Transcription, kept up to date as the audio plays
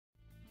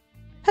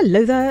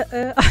Hello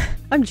there,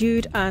 I'm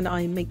Jude and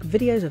I make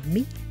videos of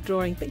me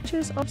drawing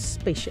pictures of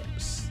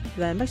spaceships.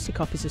 They're mostly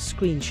copies of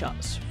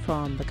screenshots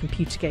from the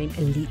computer game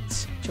Elite,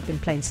 which I've been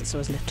playing since I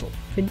was little.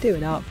 I've been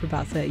doing art for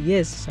about 30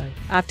 years or so.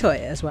 I've taught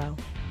it as well.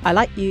 I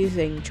like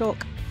using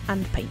chalk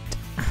and paint.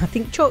 I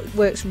think chalk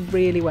works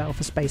really well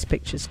for space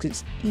pictures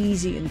because it's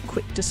easy and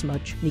quick to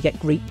smudge and you get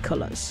great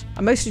colours.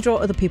 I mostly draw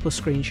other people's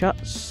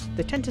screenshots.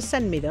 They tend to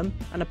send me them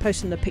and I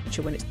post them the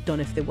picture when it's done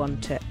if they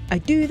want it. I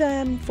do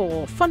them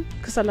for fun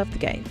because I love the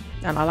game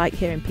and I like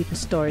hearing people's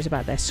stories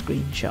about their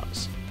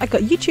screenshots. I've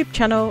got a YouTube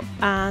channel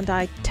and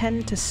I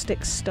tend to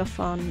stick stuff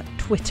on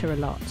Twitter a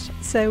lot.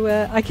 So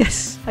I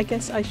guess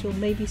I shall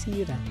maybe see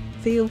you there.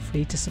 Feel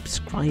free to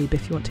subscribe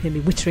if you want to hear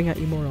me whittering at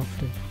you more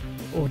often.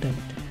 Or don't,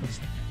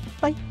 obviously.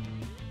 Bye.